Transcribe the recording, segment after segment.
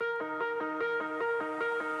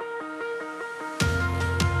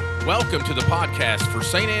Welcome to the podcast for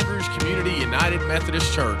St. Andrew's Community United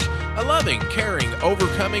Methodist Church, a loving, caring,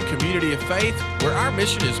 overcoming community of faith where our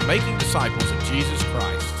mission is making disciples of Jesus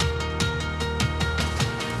Christ.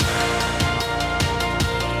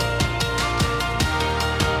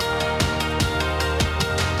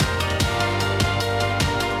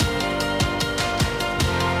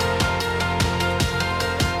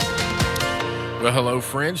 Well, hello,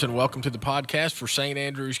 friends, and welcome to the podcast for St.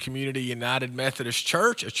 Andrew's Community United Methodist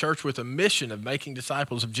Church, a church with a mission of making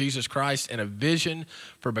disciples of Jesus Christ and a vision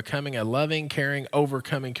for becoming a loving, caring,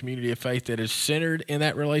 overcoming community of faith that is centered in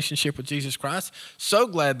that relationship with Jesus Christ. So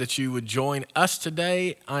glad that you would join us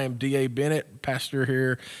today. I am D.A. Bennett, pastor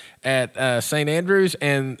here at St. Andrew's,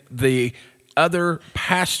 and the other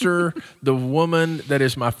pastor, the woman that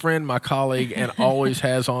is my friend, my colleague, and always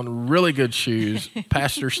has on really good shoes,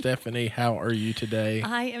 Pastor Stephanie. How are you today?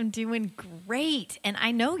 I am doing great, and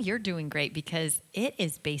I know you're doing great because it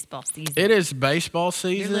is baseball season. It is baseball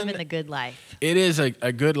season. You're living the good life. It is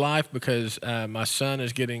a good life because my son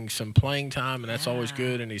is getting some playing time, and that's always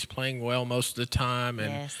good, and he's playing well most of the time.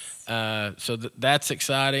 And Yes. so that's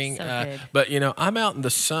exciting. So good. But I'm out in the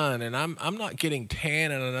sun, and I'm not getting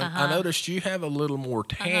tan, and I noticed you have a little more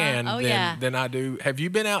tan than I do. Have you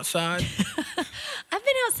been outside? I've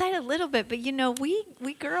been outside a little bit, but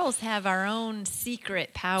we girls have our own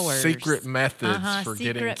secret powers. Secret methods for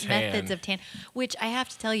getting tan. Secret methods of tan, which I have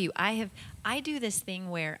to tell you, I do this thing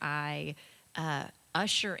where I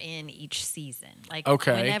usher in each season,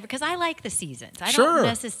 whenever, because I like the seasons. I don't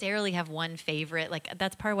necessarily have one favorite.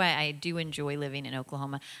 That's part of why I do enjoy living in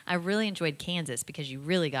Oklahoma. I really enjoyed Kansas because you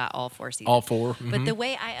really got all four seasons. All four. Mm-hmm. But the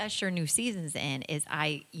way I usher new seasons in is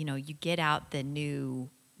you get out the new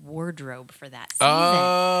wardrobe for that season.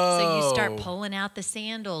 So you start pulling out the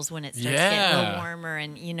sandals when it starts getting a little warmer,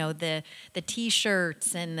 and the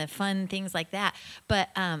t-shirts and the fun things like that. But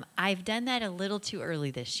I've done that a little too early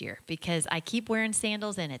this year because I keep wearing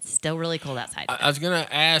sandals and it's still really cold outside. I was going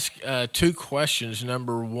to ask two questions.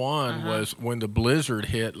 Number one was when the blizzard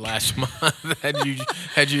hit last month,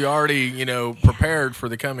 had you already prepared for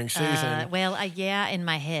the coming season? In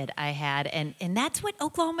my head I had, and that's what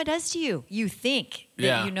Oklahoma does to you. You think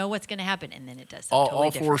that you know what's going to happen, and then it does. All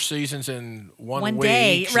four seasons in one week,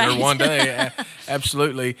 day, right? Or one day,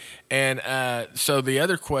 absolutely. And so the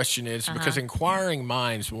other question is, because inquiring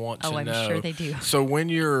minds want to know. I'm sure they do. So when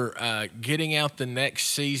you're getting out the next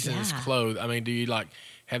season's clothes, do you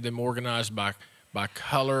have them organized by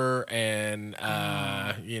color and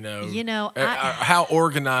how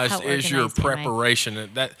organized is your preparation?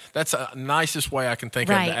 That's the nicest way I can think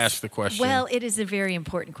of to ask the question. Well, it is a very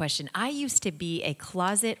important question. I used to be a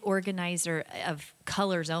closet organizer of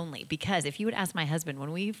colors only, because if you would ask my husband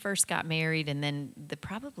when we first got married, and then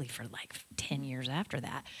probably for 10 years after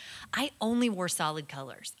that, I only wore solid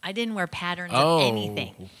colors. I didn't wear patterns of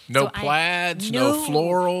anything. No plaids, no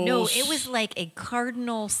florals. No, it was like a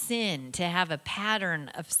cardinal sin to have a pattern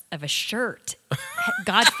of a shirt,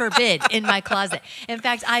 God forbid, in my closet. In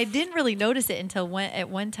fact, I didn't really notice it until at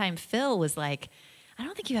one time Phil was like, I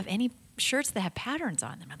don't think you have any shirts that have patterns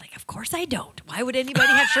on them. I'm like, of course I don't. Why would anybody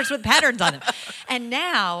have shirts with patterns on them? And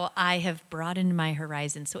now I have broadened my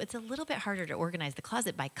horizon, so it's a little bit harder to organize the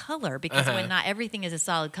closet by color, because when not everything is a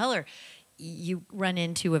solid color, you run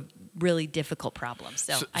into a really difficult problem.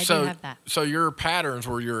 So I do have that. So your patterns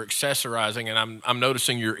where you're accessorizing, and I'm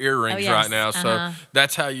noticing your earrings right now. So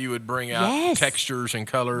that's how you would bring out textures and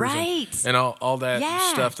colors and all that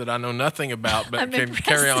stuff that I know nothing about, but can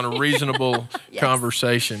carry on a reasonable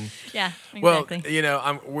conversation. Yeah, exactly. Well,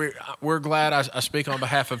 we're glad I speak on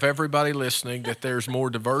behalf of everybody listening that there's more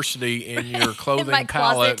diversity in your clothing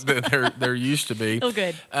palette than there used to be. Oh,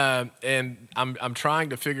 good. And I'm trying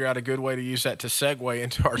to figure out a good way to use that to segue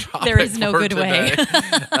into our topic. There is no good way.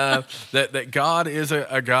 that God is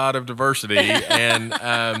a God of diversity, and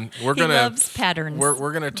we're gonna loves patterns.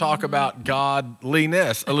 We're gonna talk about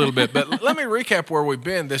godliness a little bit, but let me recap where we've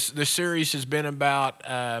been. This series has been about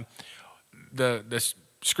this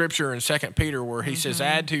scripture in 2 Peter where he says,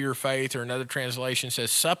 add to your faith, or another translation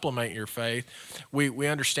says, supplement your faith. We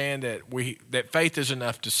understand that faith is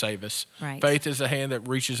enough to save us. Right. Faith is the hand that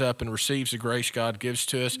reaches up and receives the grace God gives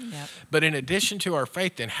to us. Yep. But in addition to our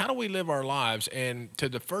faith, then how do we live our lives? And to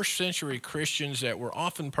the first century Christians that were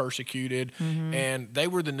often persecuted, and they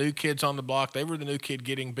were the new kids on the block. They were the new kid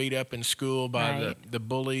getting beat up in school by the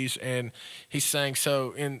bullies. And he's saying,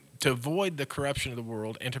 to avoid the corruption of the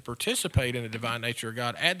world and to participate in the divine nature of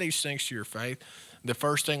God, add these things to your faith. The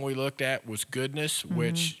first thing we looked at was goodness,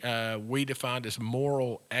 which we defined as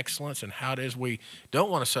moral excellence, and how it is we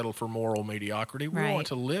don't want to settle for moral mediocrity. We want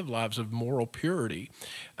to live lives of moral purity.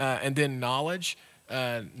 And then knowledge.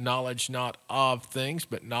 knowledge not of things,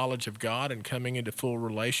 but knowledge of God and coming into full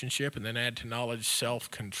relationship. And then add to knowledge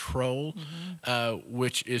self-control,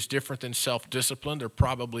 which is different than self-discipline. They're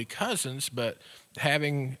probably cousins, but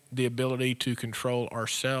having the ability to control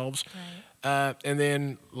ourselves. Right. And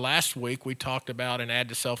then last week we talked about, and add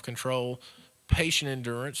to self-control, patient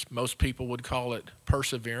endurance. Most people would call it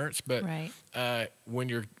perseverance, but Right. When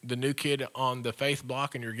you're the new kid on the faith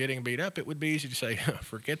block and you're getting beat up, it would be easy to say,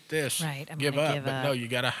 forget this, Right, I'm give gonna up. give But up. no, you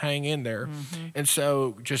got to hang in there. And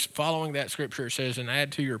so just following that scripture, it says, and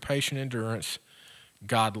add to your patient endurance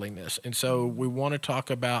godliness. And so we want to talk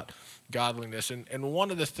about godliness. And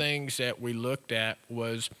one of the things that we looked at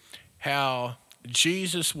was how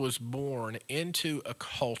Jesus was born into a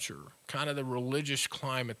culture, kind of the religious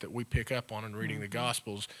climate that we pick up on in reading the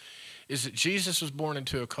Gospels, is that Jesus was born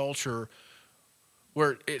into a culture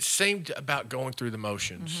where it seemed about going through the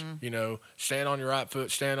motions. Stand on your right foot,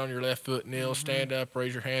 stand on your left foot, kneel, stand up,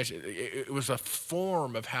 raise your hands. It was a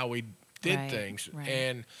form of how we did Right, things. right.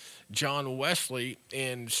 And John Wesley,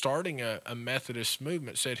 in starting a Methodist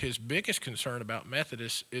movement, said his biggest concern about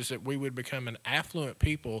Methodists is that we would become an affluent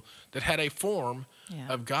people that had a form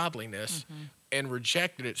of godliness and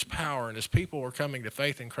rejected its power. And as people were coming to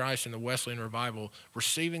faith in Christ in the Wesleyan revival,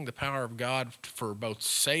 receiving the power of God for both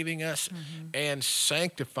saving us and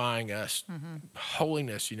sanctifying us,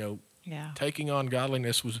 holiness, Yeah. taking on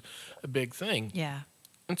godliness was a big thing. Yeah.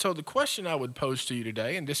 And so the question I would pose to you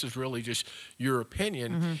today, and this is really just your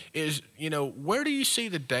opinion, is, where do you see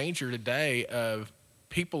the danger today of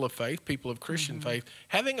people of faith, people of Christian faith,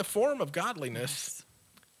 having a form of godliness,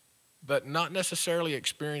 but not necessarily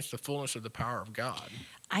experience the fullness of the power of God?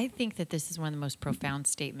 I think that this is one of the most profound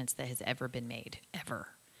statements that has ever been made, ever.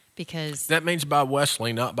 Because That means by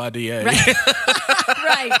Wesley, not by D.A.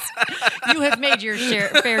 right, you have made your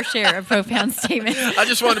fair share of profound statements. I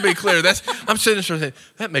just want to be clear. I'm sitting there thinking,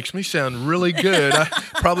 that makes me sound really good. I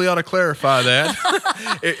probably ought to clarify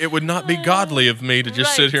that. It would not be godly of me to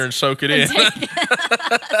just sit Right. here and soak it in. So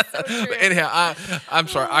true. Anyhow, I'm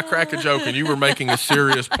sorry. I crack a joke, and you were making a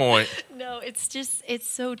serious point. No, it's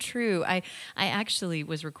so true. I actually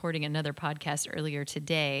was recording another podcast earlier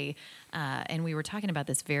today, and we were talking about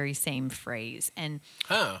this very same phrase. And,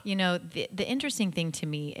 the interesting thing to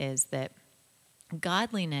me is that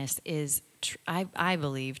godliness is, I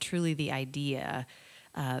believe, truly the idea,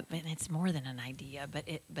 and it's more than an idea, but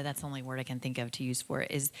that's the only word I can think of to use for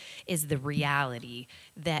it, is the reality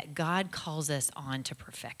that God calls us on to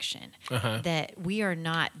perfection, that we are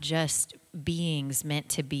not just beings meant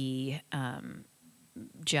to be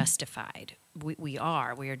justified. We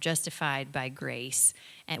are justified by grace,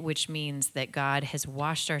 which means that God has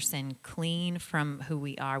washed our sin clean from who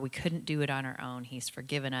we are. We couldn't do it on our own. He's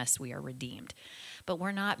forgiven us. We are redeemed. But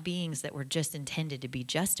we're not beings that were just intended to be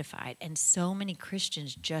justified. And so many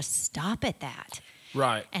Christians just stop at that.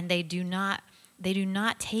 Right. And they do not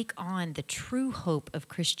take on the true hope of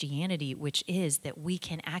Christianity, which is that we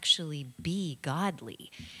can actually be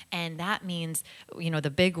godly. And that means,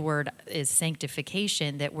 the big word is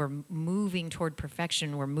sanctification, that we're moving toward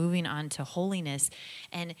perfection, we're moving on to holiness.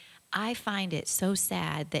 And I find it so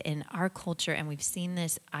sad that in our culture, and we've seen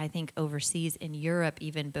this, I think, overseas in Europe,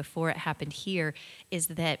 even before it happened here, is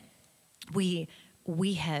that we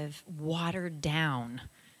have watered down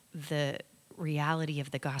the reality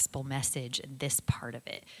of the gospel message and this part of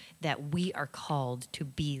it, that we are called to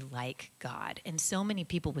be like God. And so many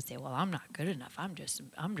people would say, well, I'm not good enough. I'm just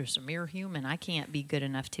a mere human. I can't be good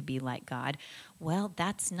enough to be like God. Well,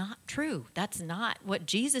 that's not true. That's not what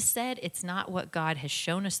Jesus said. It's not what God has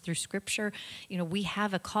shown us through Scripture. We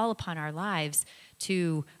have a call upon our lives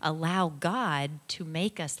to allow God to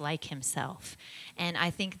make us like Himself. And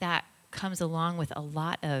I think that comes along with a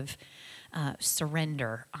lot of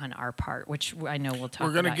surrender on our part, which I know we'll talk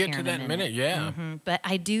about. We're going to get here to that in a minute, yeah. But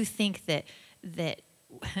I do think that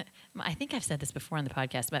I think I've said this before on the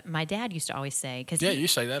podcast, but my dad used to always say, you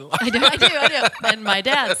say that a lot. I do. And my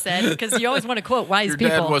dad said, because you always want to quote wise people.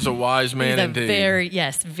 Your dad was a wise man indeed.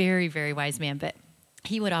 Very, very wise man. But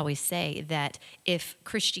he would always say that if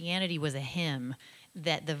Christianity was a hymn,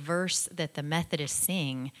 that the verse that the Methodists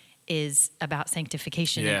sing is about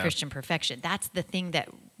sanctification and Christian perfection. That's the thing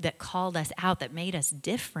that called us out, that made us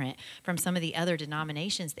different from some of the other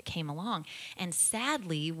denominations that came along. And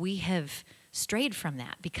sadly, we have strayed from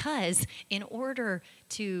that, because in order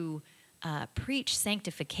to preach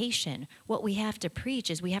sanctification, what we have to preach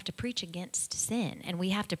is we have to preach against sin, and we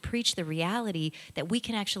have to preach the reality that we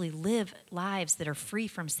can actually live lives that are free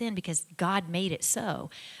from sin because God made it so.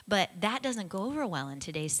 But that doesn't go over well in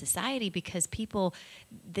today's society because people,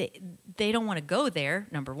 they don't want to go there,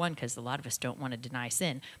 number one, because a lot of us don't want to deny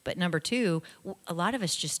sin. But number two, a lot of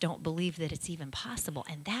us just don't believe that it's even possible,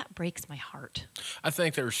 and that breaks my heart. I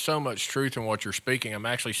think there's so much truth in what you're speaking. I'm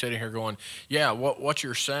actually sitting here going, yeah, what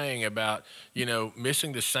you're saying about,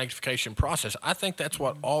 missing the sanctification process. I think that's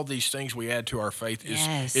what all these things we add to our faith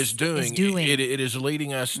is doing. It is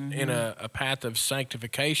leading us in a path of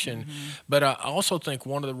sanctification. But I also think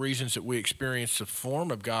one of the reasons that we experience the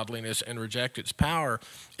form of godliness and reject its power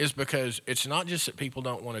is because it's not just that people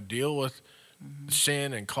don't want to deal with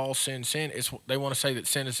sin and call sin. They want to say that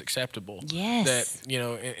sin is acceptable. Yes. That,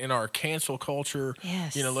 in our cancel culture,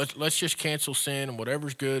 yes. Let's just cancel sin, and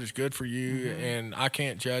whatever's good is good for you, and I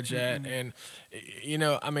can't judge that. And,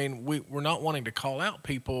 we're not wanting to call out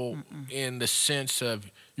people in the sense of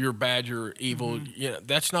you're bad, you're evil.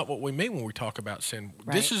 That's not what we mean when we talk about sin.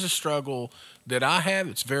 Right. This is a struggle that I have.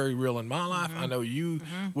 It's very real in my life. I know you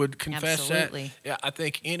would confess Absolutely. that. Yeah, I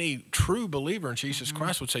think any true believer in Jesus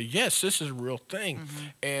Christ would say, yes, this is a real thing.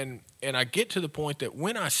 And I get to the point that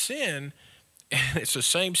when I sin, and it's the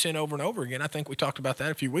same sin over and over again. I think we talked about that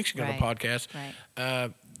a few weeks ago on the podcast,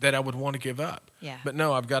 that I would want to give up. Yeah. But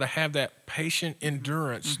no, I've got to have that patient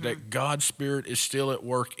endurance that God's Spirit is still at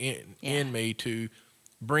work in me to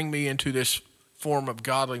bring me into this form of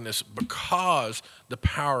godliness because the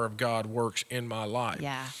power of God works in my life.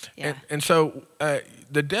 Yeah. And so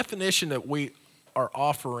the definition that we are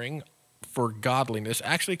offering for godliness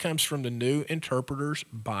actually comes from the New Interpreter's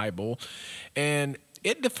Bible, and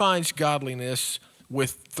it defines godliness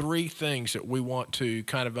with three things that we want to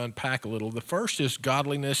kind of unpack a little. The first is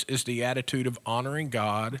godliness is the attitude of honoring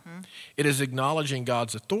God. It is acknowledging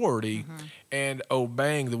God's authority and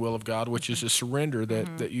obeying the will of God, which is a surrender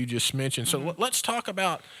that you just mentioned. So let's talk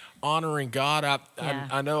about honoring God.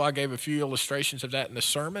 I know I gave a few illustrations of that in the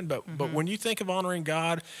sermon, but when you think of honoring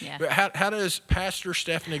God, how does Pastor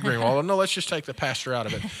Stephanie Greenwald, no, let's just take the pastor out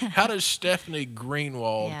of it. How does Stephanie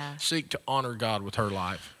Greenwald seek to honor God with her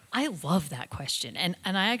life? I love that question. And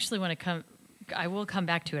I actually want to I will come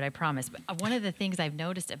back to it, I promise. But one of the things I've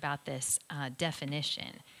noticed about this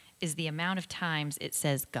definition is the amount of times it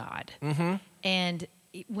says God. And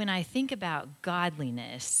when I think about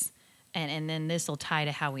godliness, and then this will tie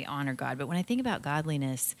to how we honor God, but when I think about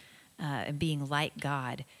godliness and being like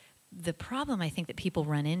God, the problem I think that people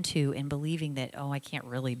run into in believing that, I can't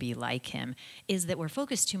really be like him, is that we're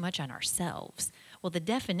focused too much on ourselves. Well, the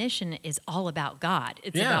definition is all about God.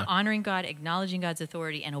 It's about honoring God, acknowledging God's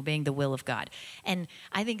authority, and obeying the will of God. And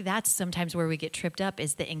I think that's sometimes where we get tripped up,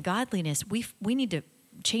 is that in godliness, we need to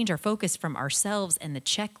change our focus from ourselves and the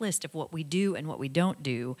checklist of what we do and what we don't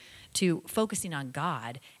do to focusing on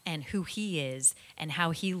God and who he is and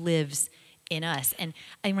how he lives in us. And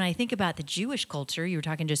when I think about the Jewish culture, you were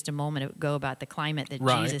talking just a moment ago about the climate that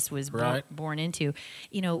Jesus was born into,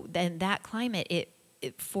 then that climate, it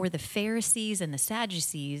for the Pharisees and the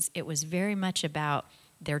Sadducees, it was very much about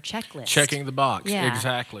their checklist. Checking the box,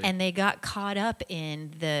 exactly. And they got caught up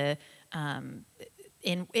in the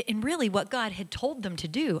in really what God had told them to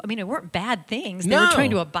do. I mean, it weren't bad things. They were trying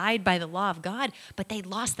to abide by the law of God, but they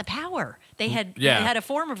lost the power. They had a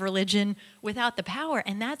form of religion without the power,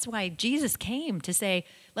 and that's why Jesus came to say,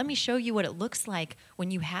 let me show you what it looks like when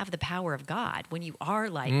you have the power of God, when you are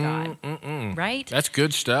like God, right? That's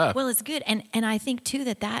good stuff. Well, it's good. And I think, too,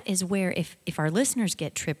 that is where if our listeners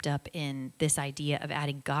get tripped up in this idea of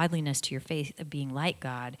adding godliness to your faith, of being like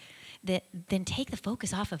God, then take the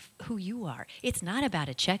focus off of who you are. It's not about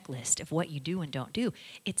a checklist of what you do and don't do.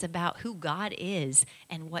 It's about who God is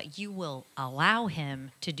and what you will allow him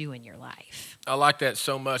to do in your life. I like that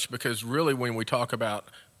so much because really when we talk about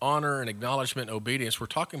honor and acknowledgement and obedience, we're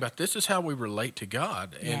talking about this is how we relate to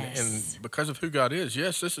God. And because of who God is,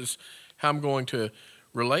 this is how I'm going to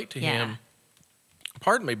relate to him.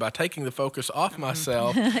 Pardon me, by taking the focus off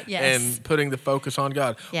myself and putting the focus on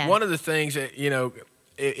God. One of the things that,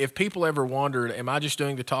 if people ever wondered, am I just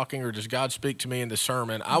doing the talking or does God speak to me in the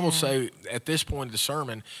sermon? I will say at this point of the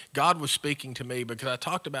sermon, God was speaking to me because I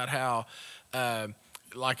talked about how,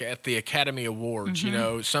 like at the Academy Awards,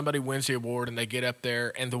 somebody wins the award and they get up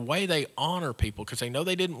there and the way they honor people, because they know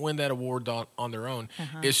they didn't win that award on their own,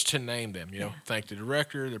 is to name them, thank the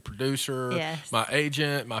director, the producer, my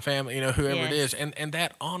agent, my family, whoever it is. And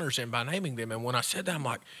that honors them by naming them. And when I said that, I'm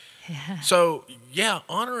like,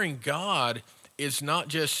 honoring God is not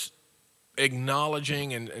just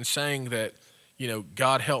acknowledging and saying that,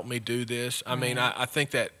 God help me do this. I mean, I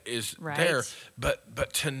think that is Right. there,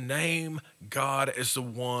 but to name God as the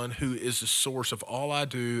one who is the source of all I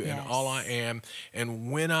do and all I Yes. am,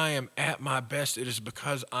 and when I am at my best, it is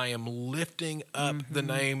because I am lifting up the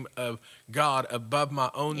name of God above my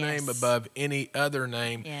own name, Yes. above any other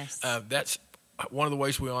name. Yes. That's one of the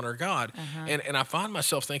ways we honor God. And I find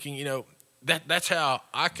myself thinking, that's how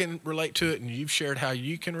I can relate to it, and you've shared how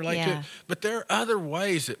you can relate to Yeah. it. But there are other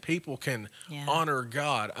ways that people can Yeah. honor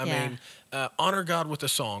God. I Yeah. mean, honor God with a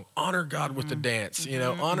song, honor God with a dance,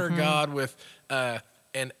 honor God with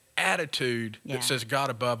an attitude Yeah. that says God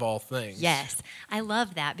above all things. Yes, I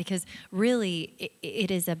love that because really it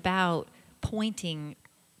is about pointing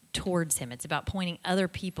towards him. It's about pointing other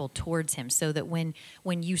people towards him so that when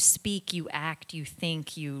you speak, you act, you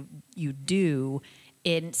think, you do,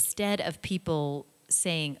 instead of people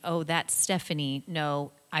saying, "Oh, that's Stephanie,"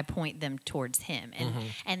 no, I point them towards him.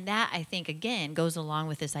 And that, I think, again goes along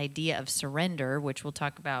with this idea of surrender, which we'll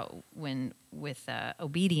talk about with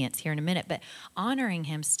obedience here in a minute. But honoring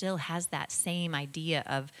him still has that same idea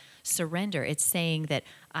of surrender. It's saying that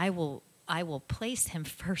I will place him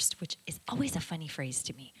first, which is always a funny phrase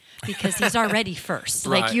to me because he's already first.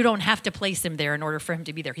 Right. Like, you don't have to place him there in order for him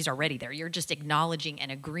to be there. He's already there. You're just acknowledging and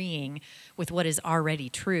agreeing with what is already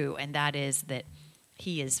true, and that is that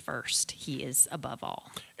he is first. He is above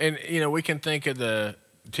all. And, we can think of the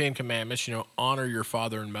 10 Commandments, honor your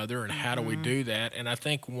father and mother, and how do we do that? And I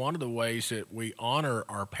think one of the ways that we honor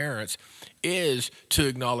our parents is to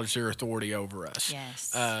acknowledge their authority over us.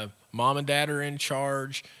 Yes. Mom and dad are in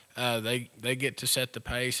charge. They get to set the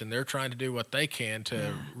pace, and they're trying to do what they can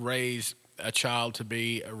to raise a child to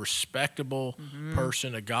be a respectable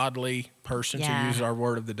person, a godly person, to use our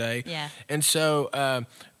word of the day. Yeah. And so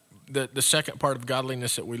the second part of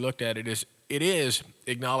godliness that we looked at, it is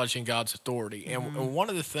acknowledging God's authority. And one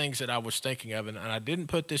of the things that I was thinking of, and I didn't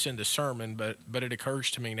put this in the sermon, but it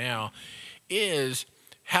occurs to me now, is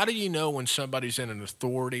how do you know when somebody's in an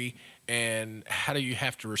authority, and how do you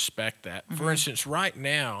have to respect that? For instance, right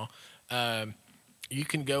now, you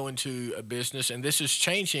can go into a business, and this is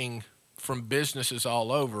changing from businesses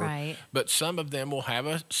all over, Right. but some of them will have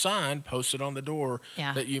a sign posted on the door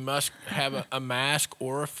that you must have a mask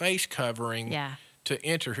or a face covering to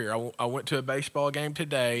enter here. I went to a baseball game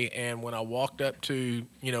today, and when I walked up to,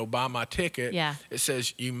 buy my ticket, it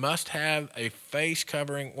says you must have a face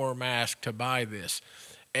covering or mask to buy this.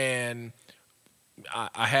 And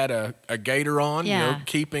I had a gator on,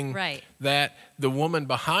 keeping that. The woman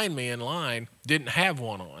behind me in line didn't have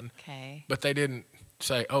one on, but they didn't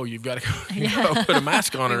say, "Oh, you've got to go put a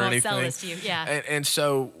mask on or anything." Sell this to you. And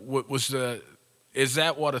so, is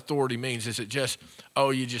that what authority means? Is it just,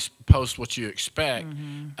 you just post what you expect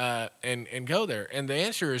and go there? And the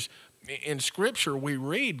answer is, in Scripture, we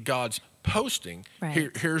read God's posting.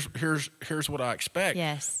 Right. Here's what I expect.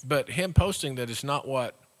 Yes. But him posting that is not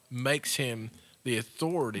what makes him the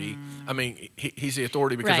authority. I mean, he's the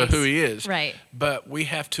authority because of who he is. Right. But we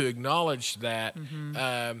have to acknowledge that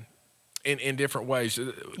in different ways.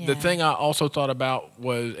 The thing I also thought about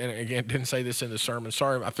was, and again, didn't say this in the sermon.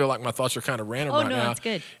 Sorry, I feel like my thoughts are kind of random right now. Oh, no, it's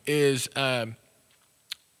good. Is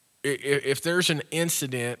if there's an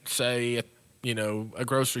incident, say, at, a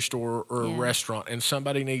grocery store or a restaurant, and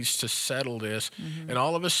somebody needs to settle this, and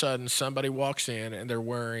all of a sudden somebody walks in and they're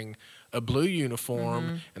wearing a blue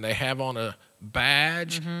uniform and they have on a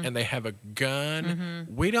badge and they have a gun,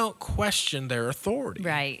 we don't question their authority.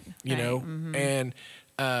 Right. And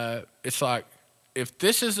it's like, if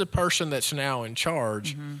this is the person that's now in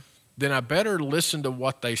charge, then I better listen to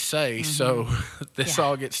what they say so this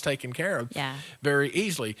all gets taken care of very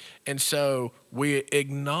easily. And so we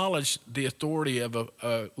acknowledge the authority of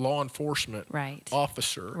a law enforcement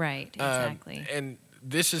officer. Right, exactly. And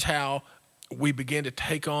this is how we begin to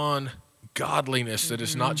take on godliness that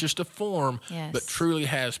is not just a form, but truly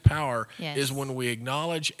has power, is when we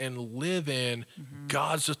acknowledge and live in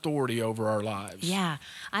God's authority over our lives. Yeah,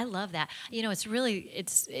 I love that. It's really,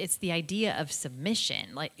 it's the idea of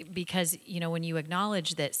submission, because, when you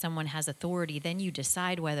acknowledge that someone has authority, then you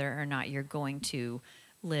decide whether or not you're going to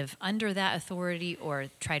live under that authority or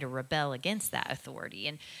try to rebel against that authority.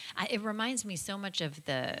 And it reminds me so much of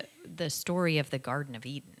the story of the Garden of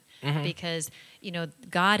Eden. Because,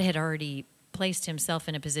 God had already placed himself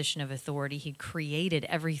in a position of authority. He created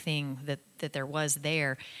everything that there was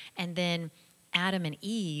there. And then Adam and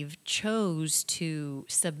Eve chose to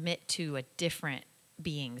submit to a different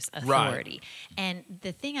being's authority. Right. And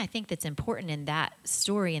the thing I think that's important in that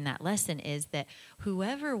story, in that lesson, is that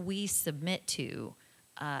whoever we submit to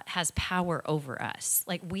has power over us.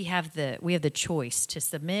 Like we have the choice to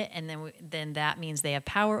submit, and then that means they have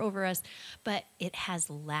power over us. But it has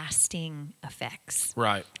lasting effects,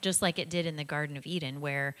 Right. just like it did in the Garden of Eden,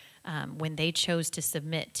 where when they chose to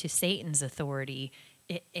submit to Satan's authority,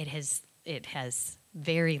 it has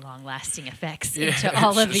very long-lasting effects into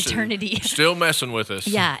all of eternity. Still messing with us.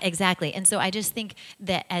 Yeah, exactly. And so I just think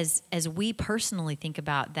that as we personally think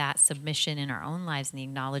about that submission in our own lives and the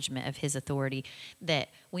acknowledgement of his authority, that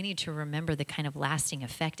we need to remember the kind of lasting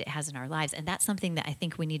effect it has in our lives. And that's something that I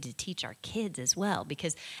think we need to teach our kids as well,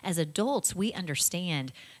 because as adults, we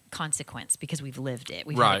understand consequence because we've lived it.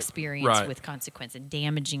 We've had experience with consequence and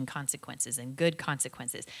damaging consequences and good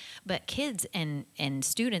consequences. But kids and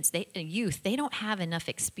students, youth, they don't have enough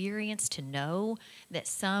experience to know that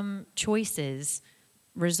some choices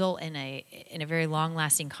result in a very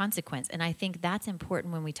long-lasting consequence. And I think that's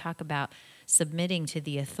important when we talk about submitting to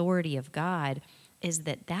the authority of God, is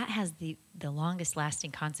that has the longest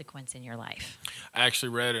lasting consequence in your life. I actually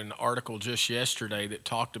read an article just yesterday that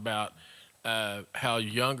talked about how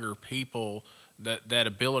younger people, that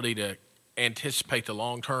ability to anticipate the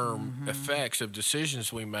long-term effects of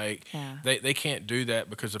decisions we make, they can't do that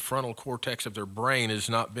because the frontal cortex of their brain has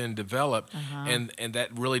not been developed, and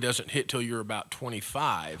that really doesn't hit till you're about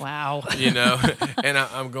 25. Wow. You know, and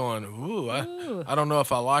I'm going, I don't know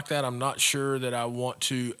if I like that. I'm not sure that I want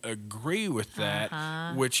to agree with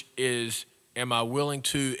that, which is, am I willing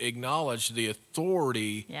to acknowledge the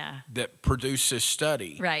authority that produced this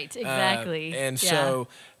study? Right, exactly. So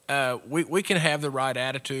we can have the right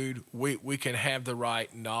attitude. We can have the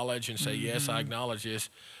right knowledge and say, yes, I acknowledge this.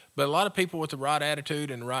 But a lot of people with the right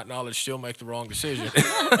attitude and the right knowledge still make the wrong decision.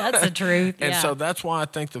 That's the truth. And so that's why I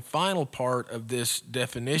think the final part of this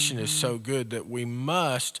definition is so good, that we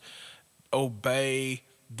must obey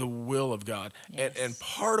the will of God. Yes. And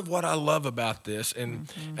part of what I love about this,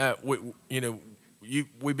 and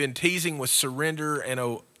we've been teasing with surrender and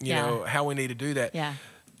know how we need to do that. Yeah.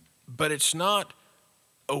 But it's not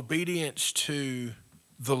obedience to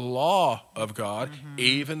the law of God,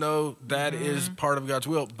 even though that is part of God's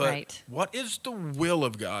will. But what is the will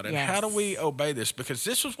of God, and how do we obey this? Because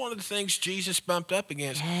this was one of the things Jesus bumped up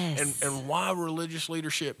against, and why religious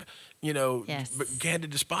leadership, began to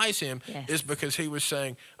despise him, is because he was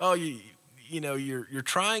saying, "Oh, you're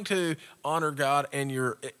trying to honor God, and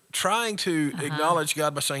you're trying to acknowledge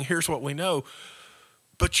God by saying, here's what we know."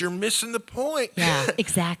 But you're missing the point. Yeah,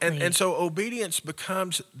 exactly. And so obedience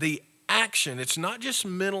becomes the action. It's not just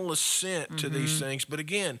mental assent to these things, but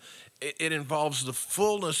again, it involves the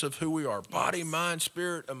fullness of who we are: body, mind,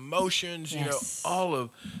 spirit, emotions, all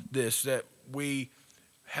of this, that we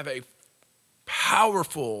have a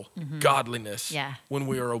powerful godliness when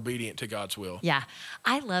we are obedient to God's will. Yeah,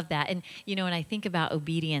 I love that. And, when I think about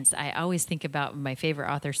obedience, I always think about my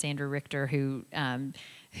favorite author, Sandra Richter,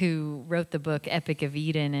 who wrote the book Epic of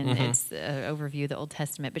Eden, and it's an overview of the Old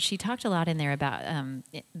Testament. But she talked a lot in there about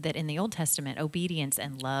that in the Old Testament, obedience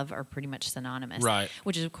and love are pretty much synonymous. Right.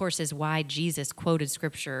 Which, of course, is why Jesus quoted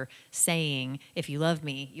Scripture saying, if you love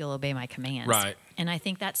me, you'll obey my commands. Right. And I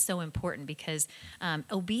think that's so important because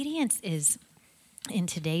obedience is, in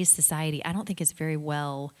today's society, I don't think it's very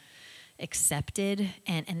well accepted,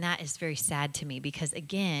 and that is very sad to me because,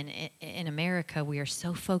 again, in America, we are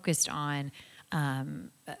so focused on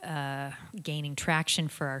gaining traction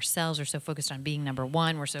for ourselves. We're so focused on being number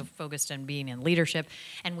one. We're so focused on being in leadership.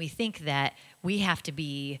 And we think that we have to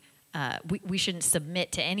be, we shouldn't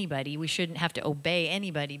submit to anybody. We shouldn't have to obey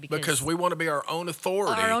anybody because we want to be our own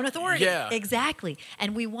authority. Our own authority. Yeah. Exactly.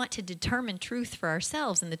 And we want to determine truth for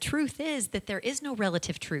ourselves. And the truth is that there is no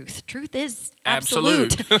relative truth. Truth is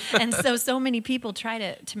absolute. And so many people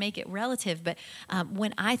try to make it relative. But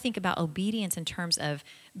when I think about obedience in terms of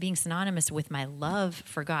being synonymous with my love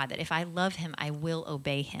for God, that if I love him, I will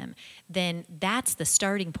obey him, then that's the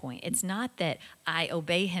starting point. It's not that I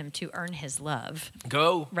obey him to earn his love.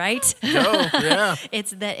 Go. Right? Go, yeah.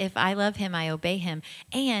 It's that if I love him, I obey him.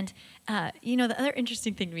 And, the other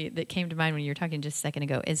interesting thing to me that came to mind when you were talking just a second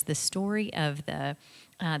ago is the story of the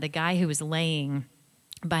guy who was laying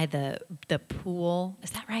by the pool.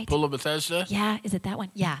 Is that right? Pool of Bethesda? Yeah. Is it that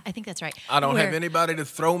one? Yeah, I think that's right. I don't have anybody to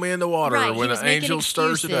throw me in the water when an angel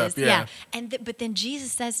stirs it up. Yeah. But then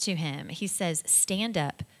Jesus says to him, he says, stand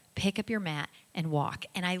up, pick up your mat, and walk.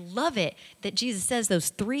 And I love it that Jesus says those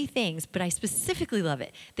three things, but I specifically love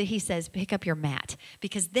it that he says, pick up your mat.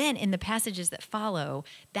 Because then in the passages that follow,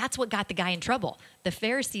 that's what got the guy in trouble. The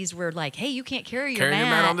Pharisees were like, hey, you can't carry your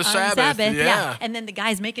mat on the Sabbath. Yeah. And then the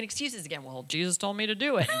guy's making excuses again. Well, Jesus told me to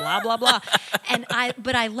do it, blah, blah, blah.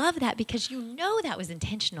 But I love that because that was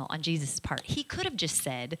intentional on Jesus' part. He could have just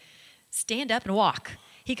said, stand up and walk.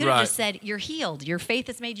 He could have Right. just said, you're healed. Your faith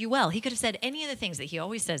has made you well. He could have said any of the things that he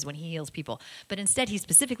always says when he heals people. But instead, he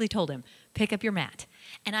specifically told him, pick up your mat.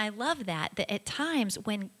 And I love that at times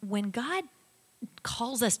when God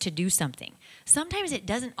calls us to do something, sometimes it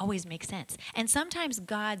doesn't always make sense. And sometimes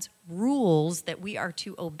God's rules that we are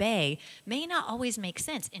to obey may not always make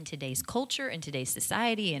sense in today's culture, in today's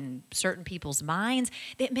society, in certain people's minds.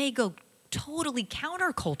 It may go totally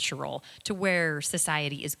countercultural to where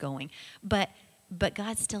society is going. But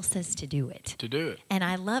God still says to do it. To do it. And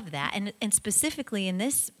I love that. And specifically in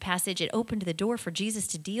this passage, it opened the door for Jesus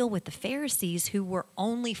to deal with the Pharisees who were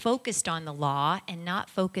only focused on the law and not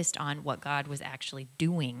focused on what God was actually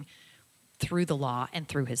doing through the law and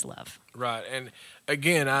through his love. Right. And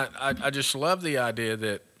again, I just love the idea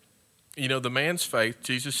that, the man's faith,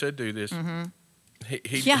 Jesus said, do this. Mm-hmm.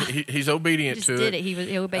 He's obedient He to did it.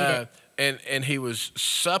 He obeyed it. And he was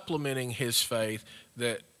supplementing his faith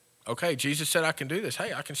that, okay, Jesus said I can do this.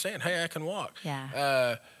 Hey, I can stand. Hey, I can walk.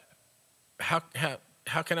 Yeah. How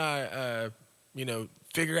can I,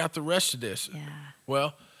 figure out the rest of this? Yeah.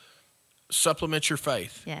 Well, supplement your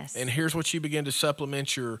faith. Yes. And here's what you begin to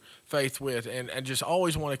supplement your faith with. And just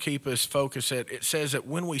always want to keep us focused. It says that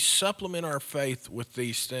when we supplement our faith with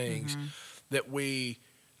these things, that we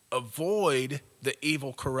avoid the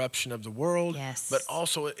evil corruption of the world, Yes. but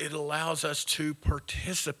also it allows us to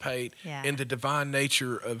participate in the divine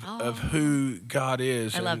nature of who God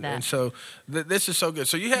is. I love that. And so this is so good.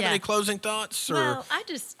 So you have any closing thoughts? Or? Well, I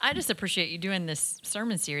just appreciate you doing this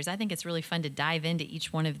sermon series. I think it's really fun to dive into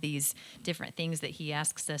each one of these different things that he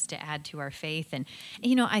asks us to add to our faith. And,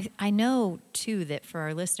 I know, too, that for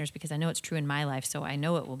our listeners, because I know it's true in my life, so I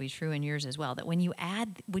know it will be true in yours as well, that when you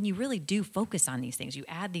really do focus on these things, you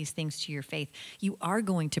add these things to your faith, you are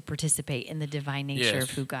going to participate in the divine nature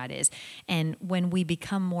of who God is. And when we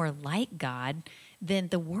become more like God, then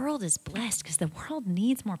the world is blessed because the world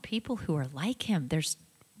needs more people who are like him. There's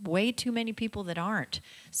way too many people that aren't.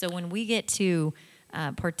 So when we get to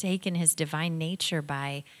partake in his divine nature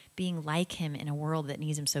by being like him in a world that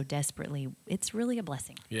needs him so desperately, it's really a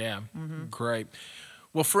blessing. Yeah, great.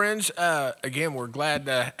 Well, friends, again, we're glad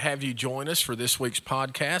to have you join us for this week's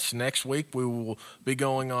podcast. Next week, we will be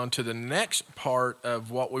going on to the next part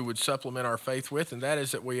of what we would supplement our faith with, and that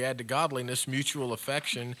is that we add to godliness mutual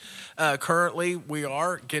affection. Currently, we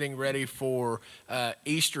are getting ready for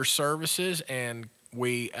Easter services, and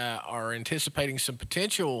we are anticipating some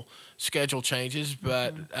potential schedule changes,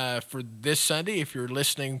 but for this Sunday, if you're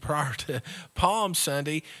listening prior to Palm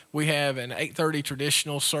Sunday, we have an 8:30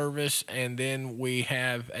 traditional service, and then we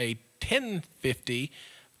have a 10:50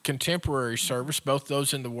 contemporary service. Both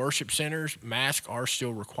those in the worship centers. Masks are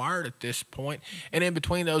still required at this point. And in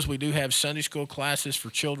between those, we do have Sunday school classes for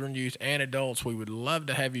children, youth, and adults. We would love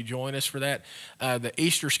to have you join us for that. The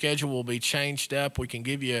Easter schedule will be changed up. We can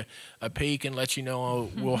give you a peek and let you know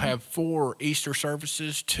we'll have 4 Easter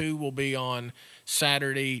services. 2 will be on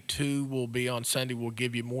Saturday, 2 will be on Sunday. We'll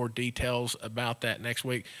give you more details about that next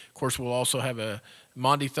week. Of course, we'll also have a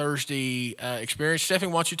Maundy Thursday experience.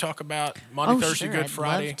 Stephanie, why don't you talk about Maundy Thursday, sure. Good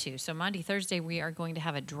Friday? I'd love to. So Maundy Thursday, we are going to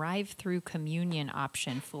have a drive-through communion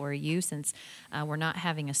option for you since we're not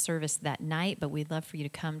having a service that night, but we'd love for you to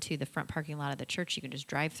come to the front parking lot of the church. You can just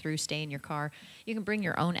drive through, stay in your car. You can bring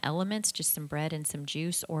your own elements, just some bread and some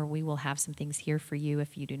juice, or we will have some things here for you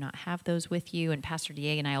if you do not have those with you, and Pastor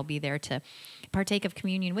Diego and I will be there to partake of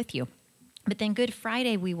communion with you. But then Good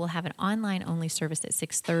Friday, we will have an online-only service at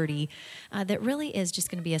 6:30 that really is just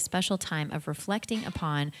going to be a special time of reflecting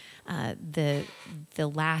upon the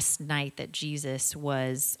last night that Jesus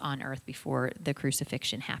was on earth before the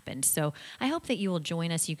crucifixion happened. So I hope that you will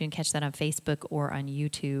join us. You can catch that on Facebook or on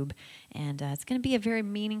YouTube. And it's going to be a very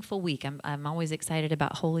meaningful week. I'm always excited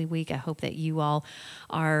about Holy Week. I hope that you all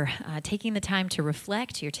are taking the time to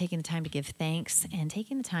reflect. You're taking the time to give thanks and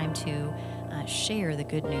taking the time to share the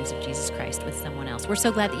good news of Jesus Christ with someone else. We're so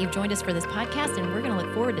glad that you've joined us for this podcast, and we're going to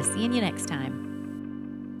look forward to seeing you next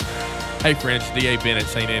time. Hey friends, D.A. Bennett,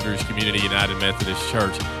 St. Andrews Community United Methodist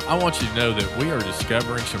Church. I want you to know that we are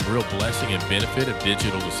discovering some real blessing and benefit of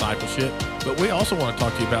digital discipleship, but we also want to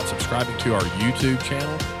talk to you about subscribing to our YouTube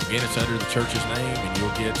channel. Again, it's under the church's name, and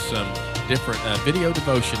you'll get some different video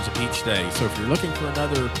devotions each day. So if you're looking for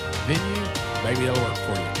another venue, maybe it'll work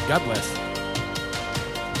for you. God bless.